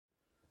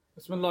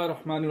Bismillah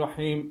ar-Rahman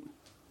ar-Rahim.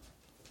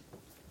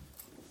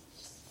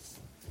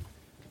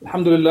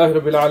 Alhamdulillahi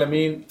Rabbil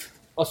Alameen.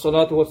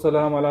 As-salatu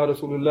was-salam ala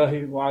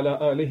Rasulillahi wa ala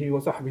alihi wa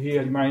sahbihi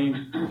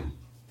ajma'een.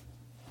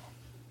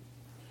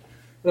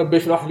 Rabbi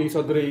shrah li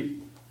sadri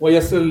wa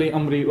yassir li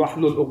amri wa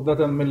hlul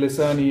uqdatan min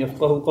lisani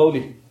yafqahu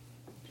qawli.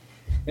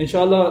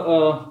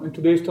 Inshallah, in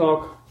today's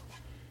talk,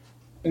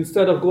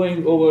 instead of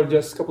going over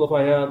just a couple of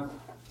ayat,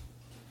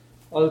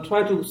 I'll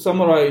try to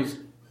summarize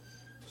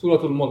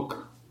Surah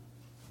Al-Mulk.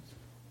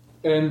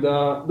 And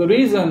the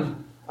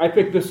reason I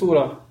picked this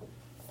surah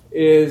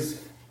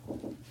is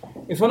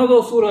it's one of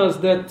those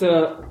surahs that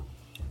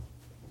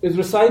is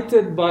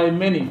recited by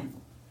many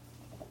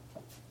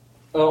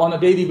on a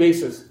daily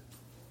basis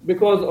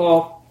because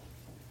of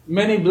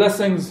many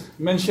blessings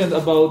mentioned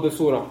about the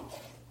surah.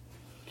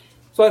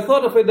 So I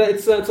thought of it that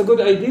it's a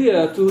good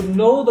idea to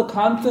know the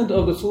content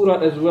of the surah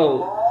as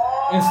well,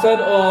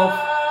 instead of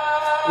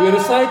we're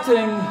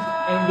reciting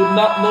and do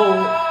not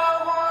know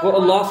what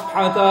Allah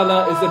subhanahu wa ta'ala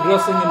is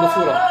addressing in the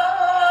surah.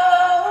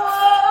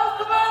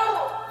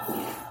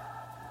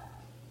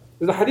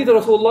 There's a hadith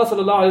of Rasulullah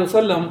sallallahu alayhi wa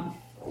sallam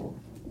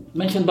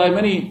mentioned by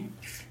many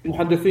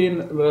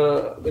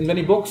muhaddithin in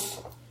many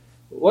books.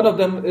 One of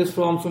them is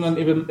from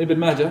Sunan Ibn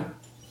Majah.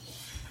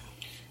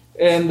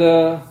 And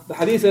the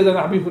hadith says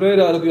عن أبي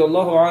هريرة رضي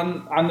الله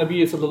عن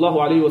النبي صلى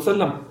الله عليه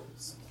وسلم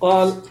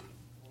قال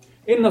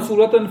إن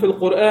سورة في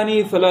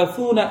القرآن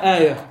 30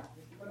 آية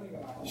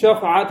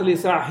شفعت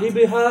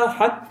لصاحبها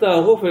حتى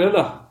غفر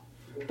له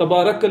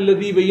تبارك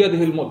الذي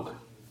بيده الملك.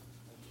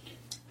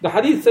 The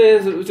hadith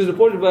says, which is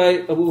reported by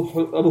Abu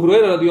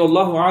Hurairah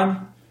radiyallahu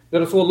anhu,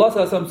 that Rasulullah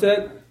sallallahu alaihi wasallam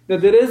said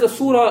that there is a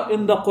surah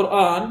in the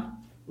Quran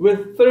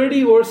with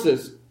 30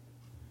 verses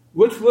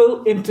which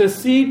will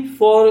intercede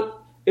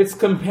for its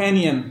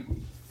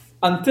companion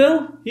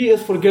until he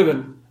is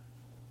forgiven.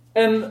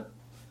 And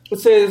it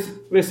says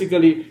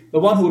basically the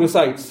one who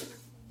recites.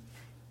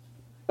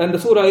 And the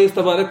surah is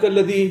تبارك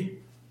الذي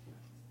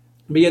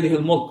بيده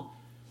الملك,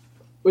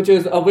 which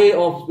is a way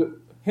of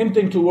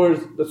hinting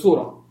towards the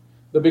surah.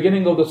 The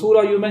beginning of the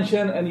surah you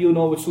mention, and you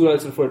know which surah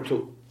is referred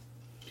to.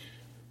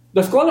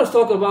 The scholars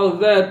talk about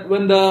that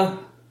when the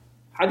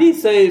hadith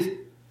says,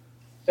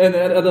 and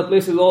at other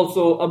places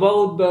also,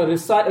 about the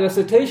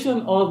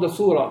recitation of the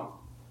surah.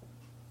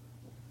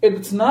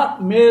 It's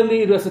not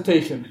merely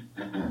recitation.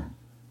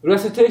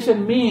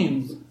 Recitation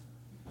means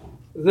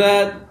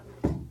that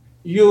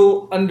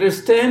you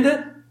understand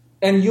it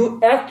and you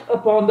act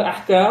upon the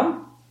ahkam.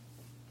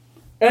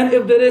 And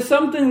if there is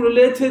something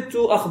related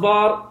to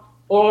akhbar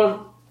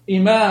or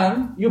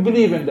iman, you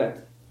believe in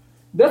that.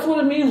 That's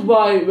what it means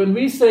by when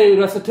we say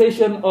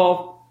recitation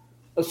of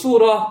a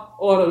surah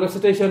or a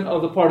recitation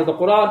of the part of the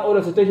Quran or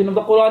recitation of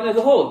the Quran as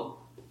a whole.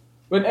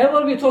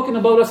 Whenever we're talking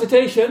about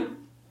recitation,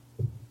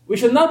 we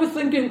should not be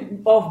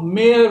thinking of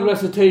mere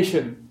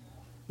recitation.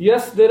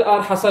 Yes, there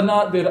are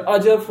hasanat, there are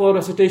ajr for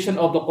recitation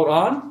of the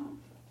Quran,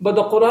 but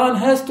the Quran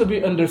has to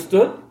be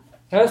understood,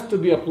 has to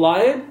be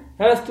applied,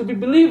 has to be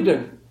believed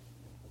in.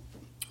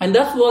 And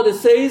that's what it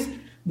says,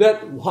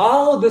 that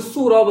how this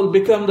surah will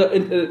become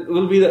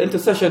will be the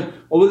intercession,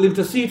 or will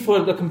intercede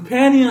for the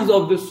companions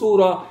of the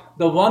surah,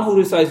 the one who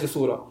recites the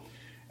surah.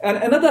 And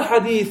another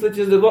hadith, which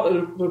is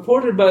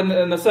reported by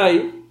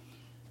Nasai,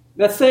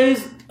 that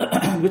says,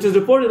 which is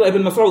reported by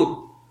Ibn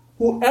Mas'ud,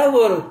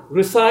 whoever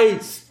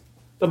recites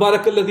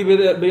تبارك الذي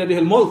بيده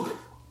الملك,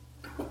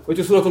 which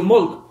is Surah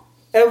Al-Mulk,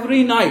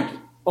 every night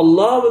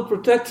Allah will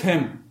protect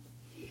him,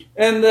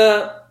 and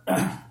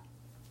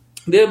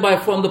thereby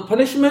from the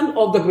punishment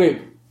of the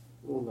grave,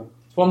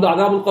 from the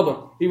adab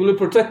al-qabr. He will be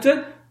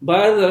protected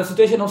by the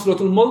recitation of Surah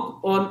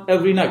Al-Mulk on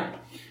every night.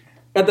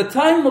 At the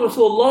time of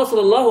Rasulullah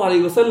sallallahu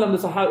alayhi wa sallam,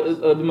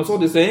 the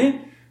Mas'ud is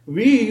saying,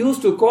 we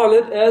used to call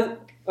it as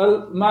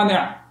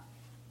al-mani',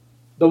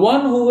 the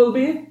one who will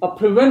be a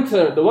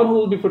preventer, the one who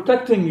will be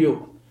protecting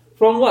you.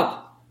 From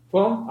what?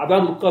 From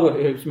adab al-qabr,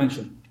 it's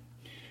mentioned.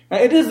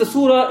 And it is the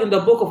surah in the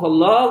book of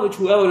Allah which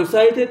whoever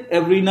recited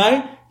every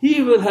night,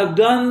 he will have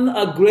done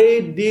a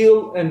great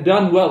deal and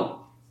done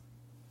well.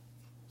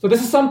 So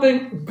this is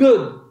something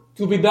good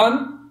to be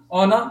done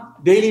on a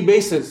daily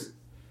basis.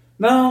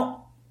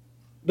 Now,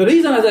 the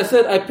reason, as I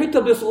said, I picked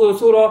up this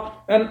surah,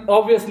 and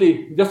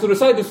obviously, just to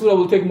recite this surah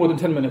will take more than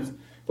 10 minutes.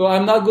 So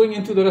I'm not going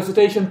into the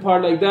recitation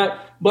part like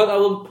that, but I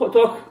will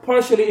talk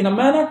partially in a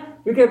manner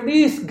we can at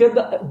least get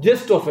the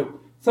gist of it,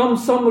 some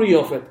summary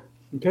of it.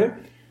 Okay?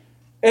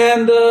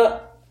 And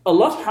Allah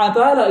subhanahu wa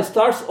ta'ala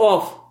starts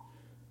off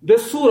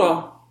this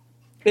surah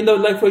in the,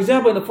 like for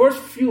example, in the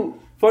first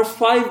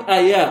 5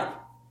 ayat,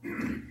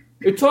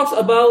 it talks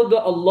about the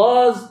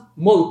Allah's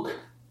mulk,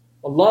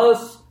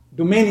 Allah's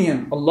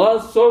dominion,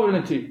 Allah's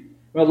sovereignty.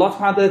 Allah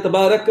subhanahu wa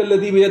ta'ala, تبارك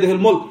الذي بيده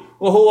الملك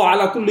وهو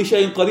على كل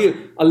شيء قدير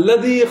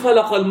الذي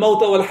خلق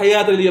الموت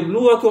والحياة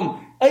ليبلوكم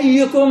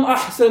أيكم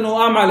أحسن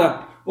عملا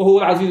وهو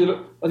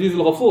العزيز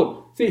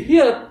الغفور. See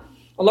here,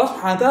 Allah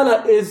subhanahu wa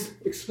ta'ala is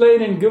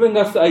explaining, giving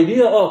us the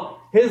idea of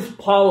His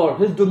power,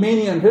 His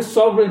dominion, His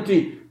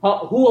sovereignty,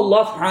 who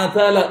Allah subhanahu wa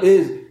ta'ala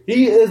is.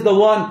 He is the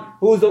one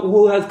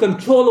who has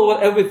control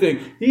over everything.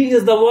 He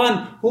is the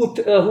one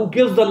who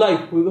gives the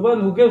life, who is the one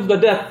who gives the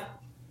death.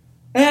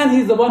 And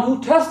He's the one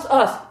who tests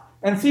us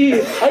and see,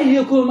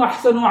 أَيُّكُمْ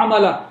أَحْسَنُ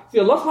عَمَلًا. See,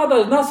 Allah subhanahu wa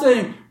ta'ala is not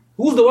saying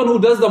who's the one who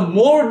does the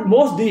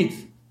most deeds.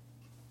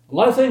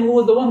 Allah is saying who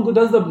is the one who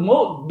does the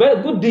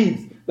good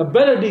deeds, the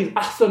better deeds,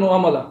 أَحْسَنُ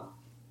عَمَلًا.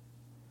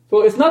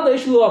 So it's not the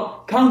issue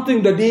of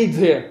counting the deeds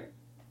here.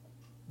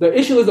 The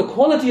issue is the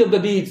quality of the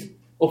deeds.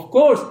 Of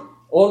course,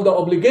 all the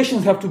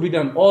obligations have to be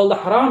done. All the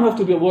haram have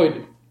to be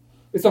avoided.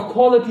 It's the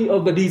quality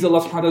of the deeds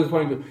Allah subhanahu wa ta'ala is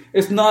referring to.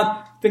 It's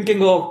not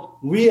thinking of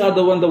we are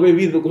the one, the way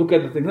we look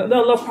at the thing. Then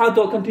Allah subhanahu wa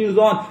ta'ala continues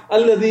on.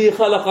 الَّذِي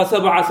خَلَقَ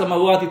سَبْعَ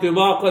سَمَوَاتِ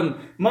طِبَاقًا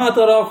مَا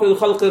تَرَى فِي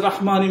الْخَلْقِ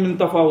الرَّحْمَنِ مِنْ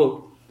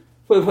تَفَاوُتٍ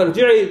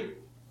فَارْجِعِي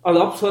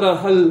الْأَبْصَرَ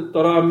هَلْ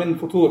تَرَى مِنْ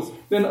فُطُورٍ.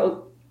 Then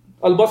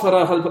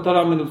الْبَصَرَ هَلْ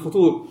تَرَى مِنْ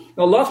الْفُطُورِ.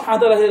 Allah subhanahu wa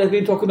ta'ala has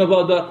been talking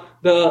about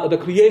the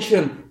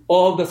creation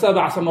of the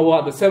sab'a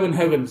samawat, the seven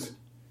heavens.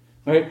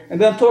 Right? And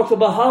then talks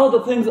about how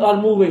the things are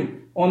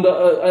moving on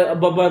the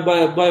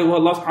by what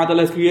Allah subhanahu wa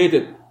ta'ala has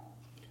created.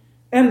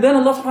 And then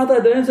Allah subhanahu wa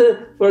ta'ala then says,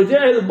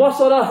 فَارْجِعِ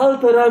الْبَصَرَ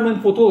هَلْ تَرَى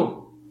مِنْ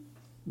فُطُورٍ.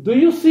 Do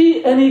you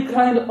see any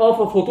kind of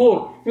a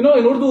futur? You know,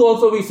 in Urdu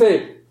also we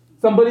say,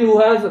 somebody who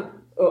has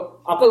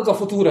aqal ka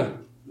futura.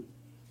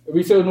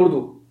 We say in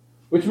Urdu.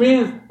 Which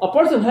means a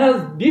person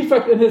has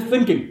defect in his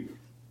thinking.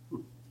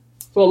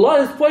 So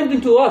Allah is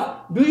pointing to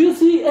us. Do you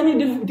see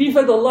any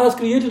defect Allah has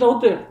created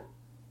out there?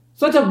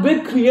 Such a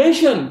big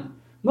creation.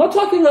 Not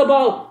talking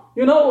about,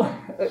 you know,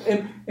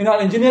 in our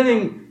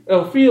engineering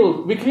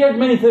field, we create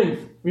many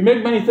things. We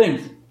make many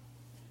things.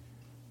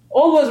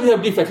 Always we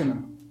have defects in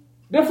them.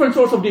 Different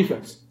sorts of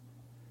defects.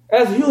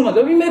 As humans,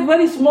 we make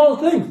very small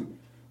things.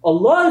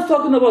 Allah is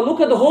talking about, look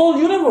at the whole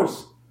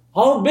universe.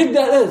 How big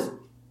that is.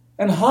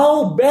 And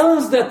how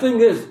balanced that thing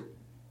is.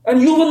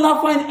 And you will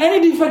not find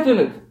any defect in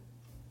it.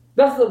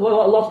 That's what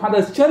Allah subhanahu wa ta'ala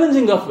is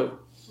challenging us with.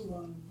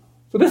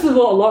 So this is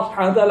what Allah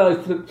subhanahu wa ta'ala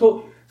is.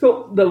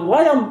 So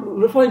why I'm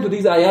referring to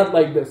these ayat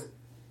like this.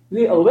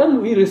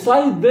 When we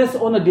recite this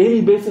on a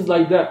daily basis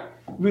like that,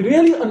 we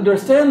really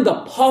understand the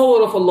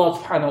power of Allah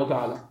subhanahu wa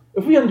ta'ala.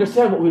 If we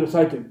understand what we're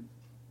reciting,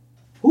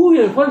 who we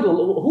refer to,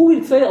 who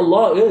we say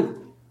Allah is,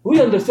 who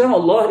we understand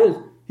Allah is,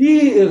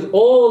 He is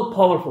all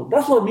powerful.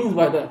 That's what it means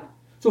by that.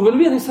 So when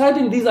we are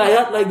reciting these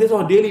ayat like this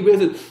on a daily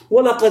basis,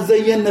 وَلَقَدْ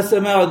زَيَّنَّا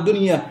السَّمَاءَ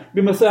الدُّنْيَا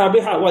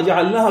بِمَسَابِحَ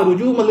وَجَعَلْنَاهَا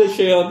رُجُومًا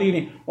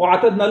لِلشَّيَاطِينِ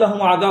وَأَعْتَدْنَا لَهُمْ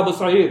عَذَابَ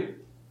السَّعِيرِ.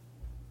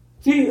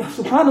 See,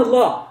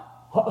 subhanallah,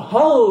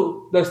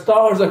 how the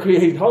stars are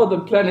created, how the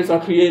planets are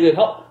created,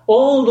 how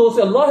all those,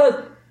 Allah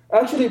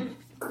has actually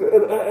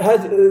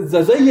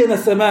زَيَّنَ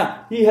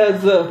السَّمَاء. He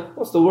has,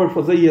 what's the word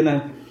for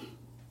zayyana?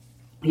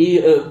 He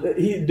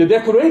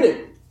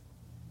decorated.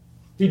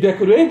 He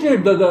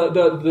decorated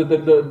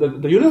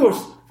the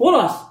universe for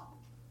us.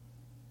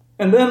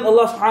 And then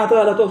Allah subhanahu wa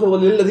ta'ala talks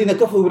about وَلِلَّذِينَ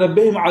كَفَرُوا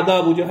بِرَبِّهِمْ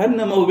عَذَابُ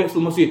جَهَنَّمَ وَبِئْسَ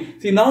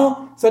الْمَصِيرُ. See,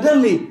 now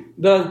suddenly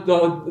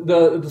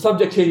the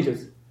subject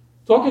changes.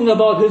 Talking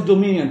about His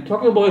dominion,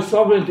 talking about His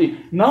sovereignty.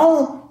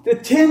 Now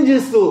it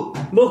changes to,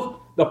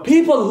 look, the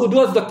people who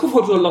do the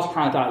kufr to Allah subhanahu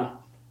wa ta'ala.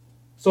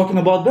 It's talking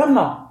about them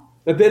now.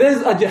 That there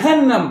is a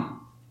Jahannam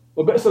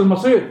وَبِئْسَ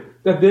الْمَصِيرُ.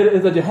 That there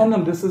is a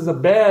Jahannam. This is a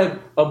bad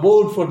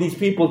abode for these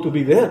people to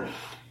be there.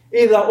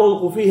 إِذَا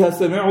أُلْقُوا فِيهَا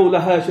سَمِعُوا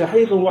لَهَا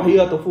شَحِيقًا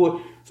وَهِيَ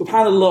تَفُورٌ.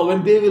 SubhanAllah,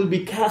 when they will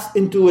be cast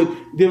into it,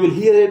 they will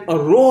hear it a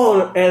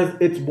roar as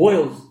it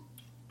boils.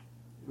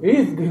 Allah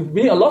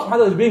subhanahu wa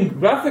ta'ala is being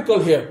graphical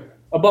here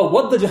about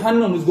what the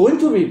Jahannam is going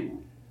to be.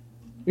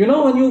 You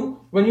know,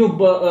 when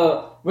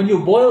you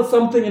boil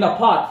something in a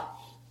pot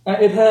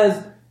and it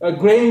has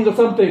grains or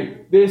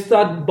something, they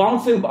start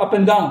bouncing up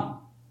and down.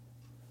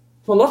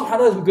 So Allah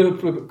subhanahu wa ta'ala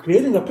is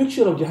creating a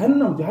picture of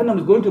Jahannam. Jahannam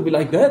is going to be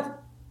like that.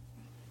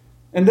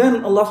 And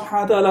then Allah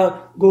subhanahu wa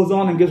ta'ala goes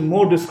on and gives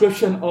more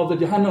description of the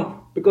Jahannam.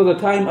 Because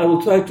of time, I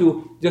will try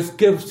to just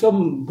give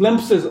some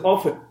glimpses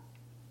of it.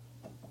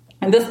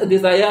 And this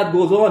ayat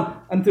goes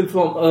on until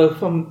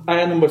from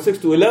ayat number 6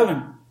 to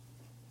 11.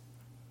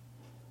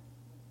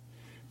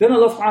 Then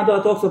Allah subhanahu wa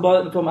ta'ala talks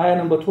about from ayat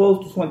number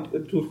 12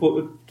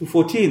 to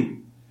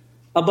 14.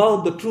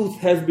 About the truth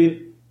has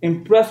been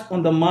impressed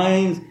on the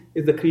minds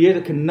is the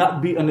Creator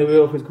cannot be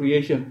unaware of His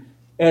creation.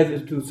 As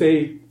is to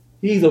say,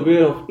 He is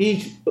aware of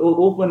each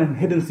open and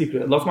hidden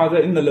secret. Allah subhanahu wa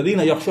ta'ala, إِنَّ الَّذِينَ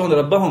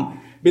يَخْشَوْنَ رَبَّهُمْ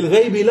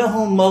بِالْغَيْبِ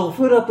لَهُمْ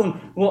مَغْفِرَةٌ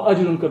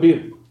وَأَجْرٌ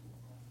كَبِيرٌ.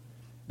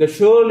 That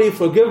surely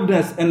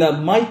forgiveness and a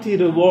mighty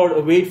reward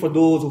await for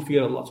those who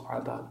fear Allah subhanahu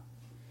wa ta'ala.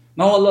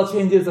 Now Allah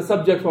changes the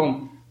subject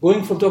from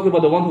going from talking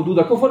about the one who do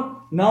the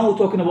kufr, now we're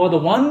talking about the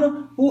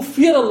one who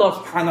fear Allah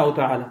subhanahu wa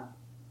ta'ala.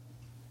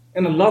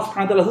 And Allah subhanahu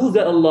wa ta'ala, who's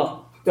that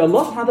Allah? That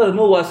Allah subhanahu wa ta'ala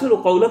know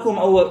وَأَسِرُّ قَوْلَكُمْ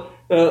أَوْ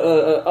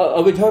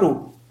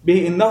اجْهَرُوا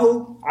بِهِ إِنَّهُ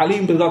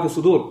عَلِيمٌ بِذَاتِ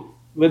الصُّدُورِ.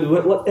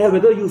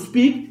 Whether you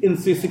speak in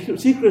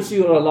secrecy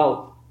or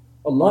aloud,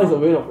 Allah is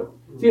aware of it.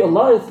 See,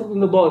 Allah is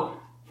talking about,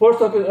 first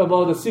talking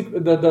about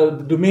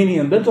the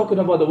dominion, then talking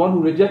about the one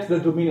who rejects the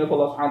dominion of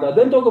Allah subhanahu wa ta'ala,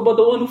 then talk about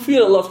the one who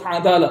fears Allah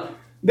subhanahu wa ta'ala.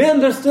 They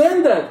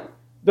understand that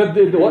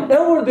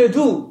whatever they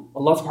do,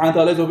 Allah subhanahu wa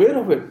ta'ala is aware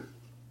of it.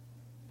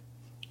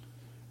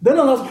 Then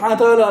Allah subhanahu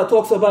wa ta'ala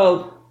talks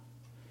about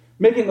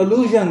making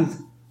allusions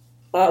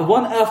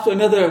one after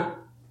another.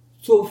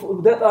 So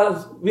that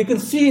we can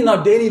see in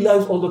our daily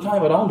lives all the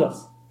time around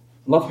us.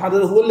 Allah subhanahu wa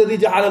ta'ala, هُوَ الَّذِي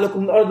جَعَلَ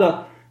لَكُمُ الْأَرْضَ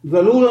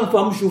ذَلُولًا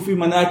فَامْشُوا فِي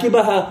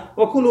مَنَاكِبَهَا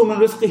وَكُلُوا مِنْ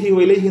رِزْقِهِ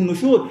وَإِلَيْهِ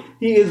النُّشُورُ.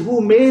 He is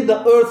who made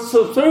the earth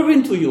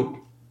subservient to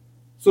you.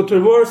 So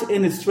traverse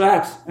in its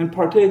tracks and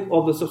partake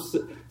of the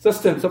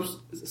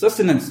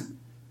sustenance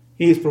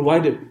He is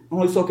provided.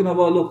 And He's talking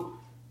about, look,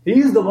 He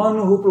is the one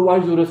who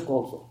provides you rizq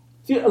also.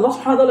 See, Allah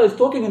subhanahu wa ta'ala is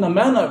talking in a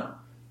manner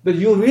that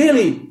you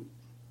really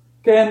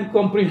can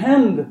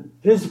comprehend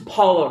His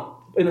power,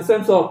 in a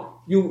sense of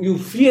you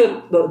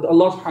fear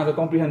Allah subhanahu wa ta'ala,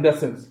 comprehend that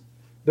sense.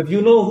 That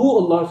you know who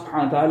Allah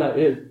subhanahu wa ta'ala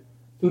is.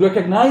 To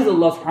recognize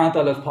Allah subhanahu wa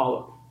ta'ala's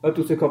power. Not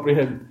to say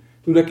comprehend.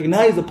 To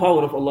recognize the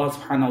power of Allah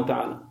subhanahu wa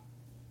ta'ala.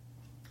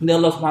 And then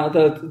Allah subhanahu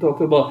wa ta'ala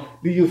talks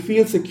about, do you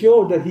feel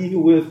secure that He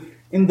who is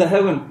in the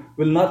heaven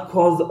will not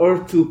cause the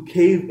earth to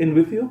cave in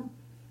with you?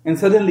 And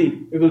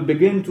suddenly it will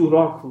begin to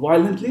rock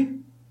violently?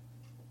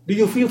 Do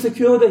you feel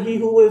secure that He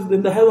who is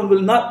in the heaven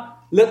will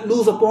not let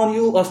loose upon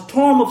you a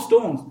storm of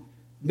stones?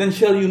 Then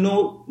shall you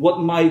know what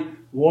my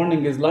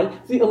warning is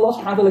like. See, Allah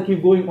subhanahu wa ta'ala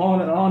keep going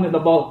on and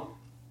about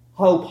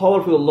how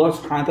powerful Allah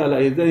subhanahu wa ta'ala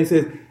is. Then He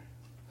says,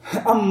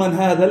 أَمَّنْ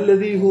هَذَا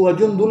الَّذِي هُوَ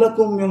جُنْدُ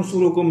لَكُمْ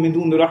يَنْصُرُكُمْ مِنْ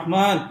دُونِ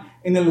الرَّحْمَنِ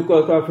إِنَّ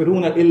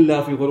الْكَافِرُونَ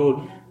إِلَّا فِي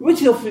غُرُورٍ.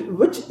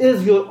 Which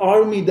is your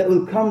army that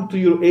will come to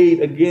your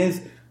aid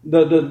against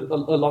the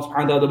Allah subhanahu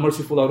wa ta'ala, the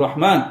merciful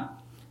Ar-Rahman?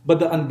 But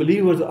the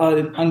unbelievers are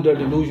in under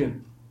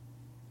delusion.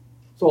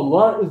 So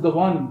Allah is the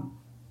one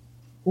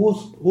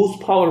who's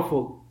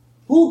powerful.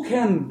 Who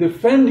can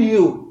defend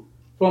you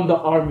from the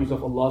armies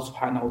of Allah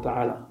subhanahu wa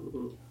ta'ala?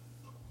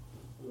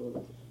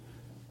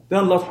 Then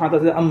Allah subhanahu wa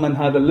ta'ala says, أَمَّنْ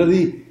هَذَا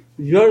الَّذِي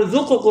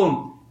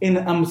يَرْزُقُكُمْ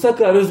إِنْ أَمْسَكَ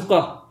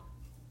رِزْقَهُ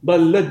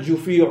بَلْ لَجُّ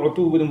فِي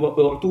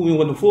عُتُوٍّ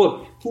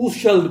وَنُفُورٍ. Who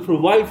shall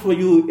provide for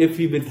you if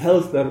He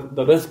withholds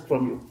the risk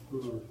from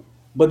you?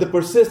 But they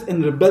persist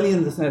in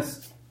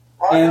rebelliousness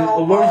and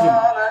aversion.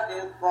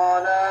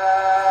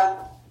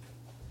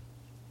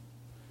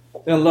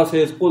 Then Allah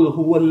says, قُلْ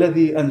هُوَ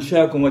الَّذِي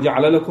أَنْشَاكُمْ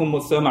وَجَعَلَ لَكُمُ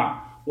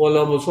السَّمْعَ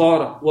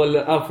وَالْأَبْصَارَ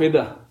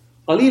وَالْأَفْئِدَةَ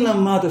قَلِيلًا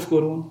مَا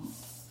تَشْكُرُونَ.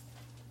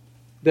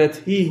 That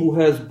He who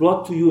has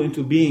brought to you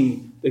into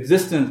being,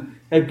 existence,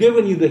 have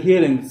given you the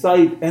hearing,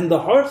 sight, and the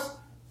hearts.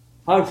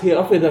 Hearts here,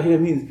 afida here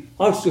means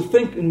hearts to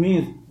think. It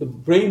means the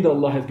brain that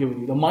Allah has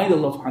given you, the mind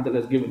Allah subhanahu wa ta'ala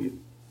has given you.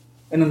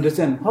 And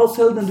understand, how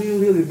seldom do you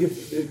really give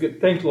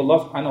thanks to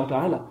Allah subhanahu wa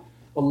ta'ala?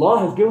 Allah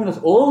has given us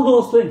all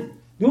those things.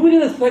 Do we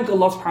really thank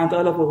Allah subhanahu wa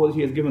ta'ala for what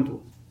He has given to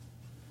us?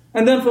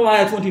 And then from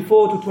ayah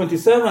 24 to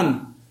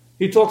 27,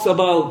 He talks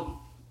about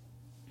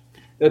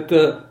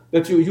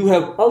that you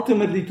have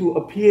ultimately to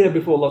appear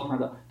before Allah subhanahu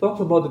wa ta'ala.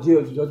 Talks about the day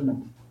of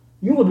judgment.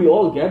 You will be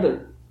all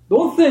gathered.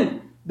 Don't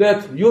think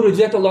that you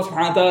reject Allah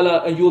subhanahu wa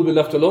ta'ala and you will be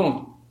left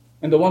alone.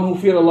 And the one who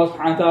fear Allah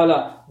subhanahu wa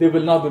ta'ala, they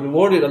will not be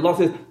rewarded. Allah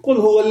says, قُلْ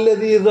هُوَ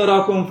الَّذِي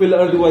ذَرَاكُمْ فِي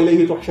الْأَرْضِ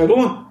وَإِلَيْهِ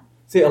تُحْشَرُونَ.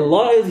 Say,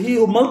 Allah is He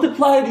who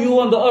multiplied you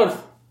on the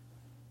earth.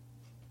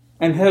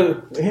 And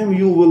Him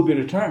you will be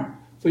returned.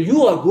 So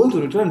you are going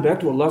to return back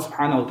to Allah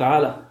subhanahu wa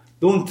ta'ala.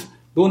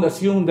 Don't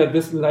assume that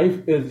this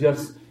life is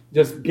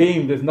just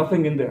game. There's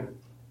nothing in there.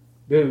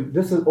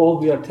 This is all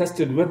we are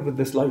tested with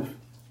this life.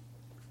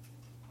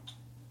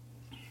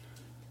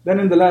 Then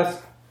in the last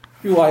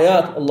few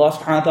ayat, Allah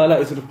subhanahu wa ta'ala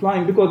is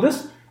replying, because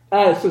this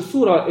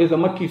surah is a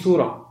Makki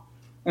surah.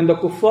 And the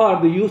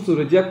kuffar, they used to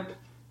reject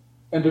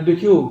and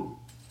ridicule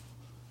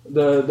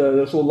the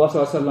Rasulullah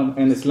sallallahu alaihi wasallam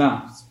and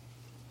Islam.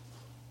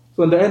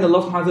 So in the end,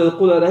 Allah subhanahu wa ta'ala says,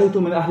 قُلْ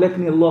أَرَأَيْتُمْ مِنْ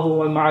أَهْلَكْنِي اللَّهُ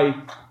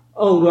وَمَعِي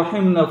أَوْ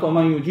رَحِمْنَا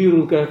فَمَنْ يُجِيرُ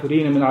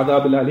الْكَافِرِينَ مِنْ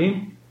عَذَابِ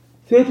الْعَلِيمِ.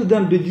 Say to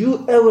them, did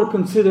you ever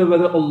consider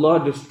whether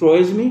Allah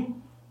destroys me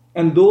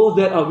and those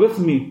that are with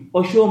me,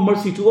 or show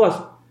mercy to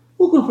us?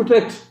 Who can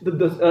protect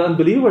the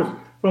unbelievers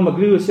from a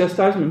grievous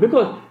chastisement?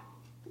 Because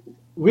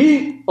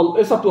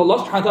it's up to Allah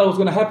subhanahu wa ta'ala what's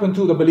going to happen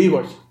to the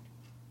believers.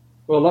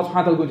 Or Allah subhanahu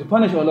wa ta'ala is going to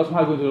punish, or Allah subhanahu wa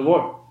ta'ala is going to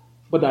reward.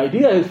 But the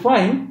idea is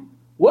fine.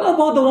 What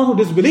about the one who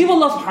disbelieves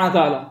Allah subhanahu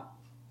wa ta'ala?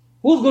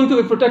 Who's going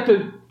to be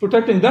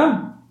protecting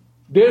them?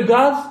 Their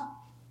gods?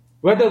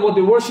 Whether what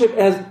they worship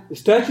as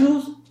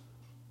statues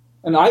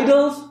and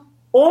idols,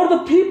 or the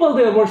people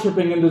they are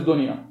worshipping in this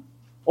dunya,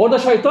 or the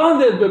shaitan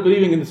they are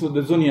believing in this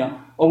dunya,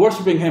 or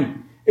worshipping him.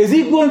 Is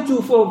He going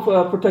to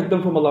protect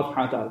them from Allah subhanahu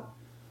wa ta'ala?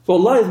 So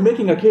Allah is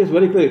making a case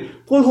very clear.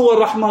 قُلْ هُوَ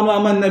الرَّحْمَنُ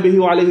آمَنَّا بِهِ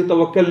وَعَلَيْهِ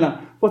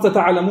تَوَكَّلْنَا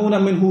فَسَتَعْلَمُونَ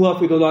مِنْ هُوَ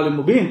فِي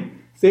ضَلَالٍ مُبِينٍ.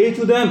 Say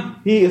to them,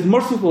 He is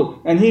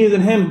merciful, and He is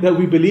in Him that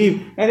we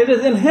believe, and it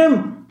is in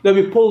Him that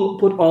we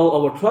put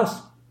all our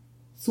trust.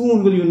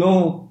 Soon will you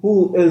know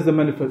who's in the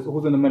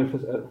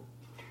manifest error.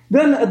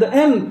 Then at the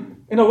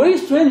end, in a very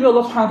strange way,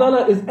 Allah subhanahu wa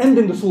ta'ala is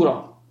ending the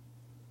surah.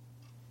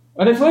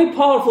 And it's a very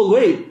powerful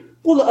way.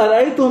 قُلْ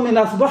أَرَأَيْتُمْ إِنْ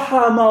أَصْبَحَ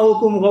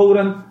مَاؤُكُمْ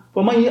غَوْرًا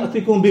فَمَنْ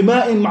يَأْتِكُمْ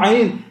بِمَاءٍ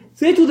مَعِينٍ.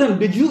 Say to them,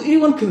 did you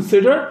even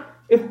consider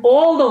if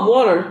all the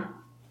water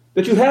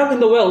that you have in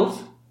the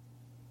wells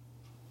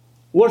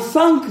were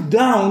sunk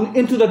down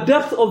into the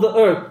depths of the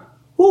earth?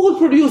 Who would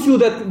produce you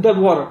that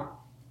water?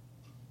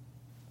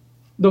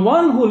 The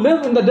one who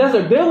lived in the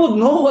desert, they would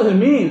know what it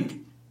means.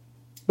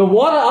 The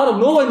water out of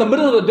nowhere in the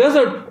middle of the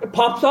desert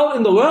pops out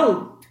in the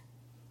well.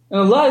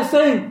 And Allah is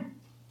saying,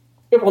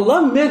 if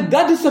Allah made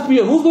that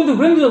disappear, who's going to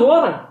bring the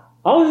water?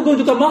 How is it going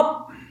to come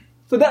up?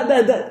 So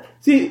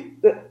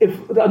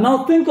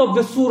now think of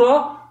this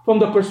surah from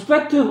the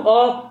perspective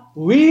of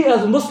we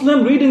as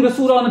Muslims reading the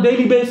surah on a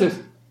daily basis.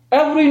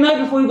 Every night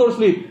before you go to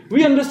sleep,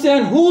 we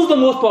understand who's the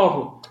most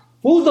powerful.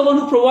 Who's the one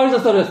who provides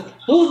us the rest?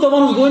 Who's the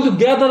one who's going to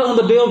gather on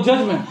the day of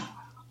judgment?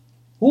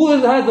 Who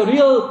has the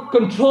real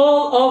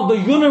control of the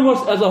universe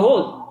as a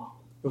whole?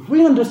 If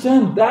we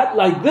understand that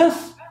like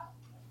this,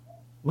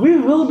 we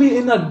will be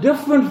in a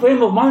different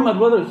frame of mind, my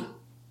brothers.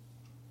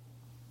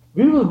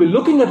 We will be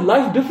looking at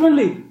life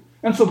differently.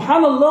 And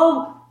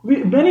subhanAllah,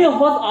 many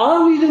of us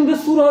are reading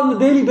this surah on a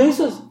daily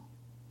basis.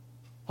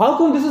 How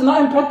come this is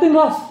not impacting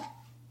us?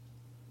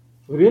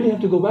 We really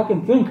have to go back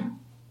and think.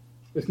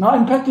 It's not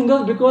impacting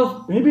us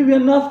because maybe we are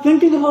not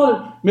thinking about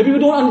it. Maybe we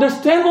don't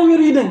understand what we're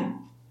reading.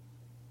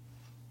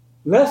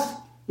 This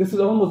is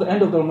almost the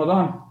end of the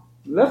Ramadan.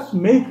 Let's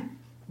make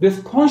this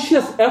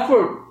conscious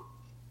effort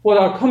for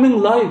our coming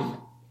lives.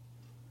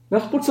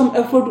 Let's put some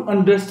effort to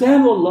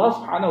understand what Allah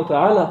subhanahu wa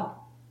ta'ala,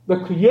 the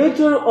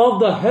creator of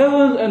the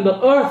heavens and the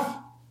earth,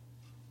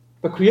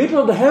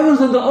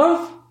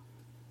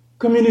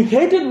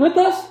 communicated with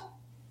us.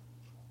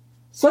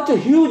 Such a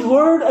huge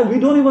word and we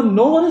don't even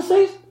know what it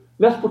says.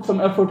 Let's put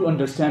some effort to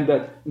understand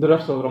that in the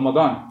rest of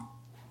Ramadan.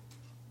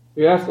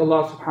 We ask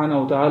Allah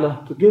subhanahu wa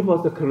ta'ala to give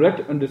us the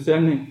correct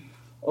understanding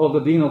of the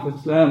deen of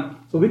Islam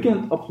so we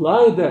can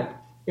apply that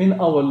in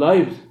our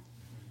lives.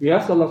 We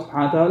ask Allah subhanahu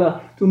wa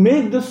ta'ala to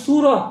make this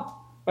surah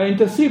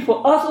intercede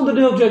for us on the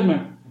day of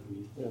judgment.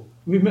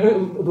 We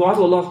dua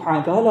to Allah subhanahu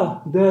wa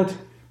ta'ala that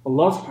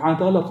Allah subhanahu wa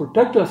ta'ala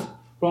protect us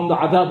from the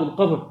adab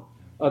al-qabr,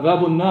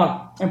 adab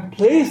al-nar, and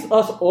place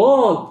us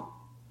all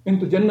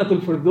into Jannatul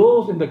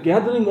Firdaus, in the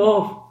gathering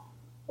of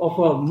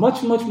a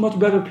much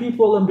better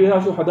people and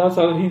bi'ashu hadas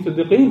salihin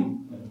siddiqeen.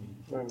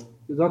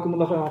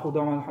 Jazakumullah khairan wa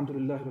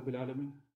alhamdulillahi rabbil alamin.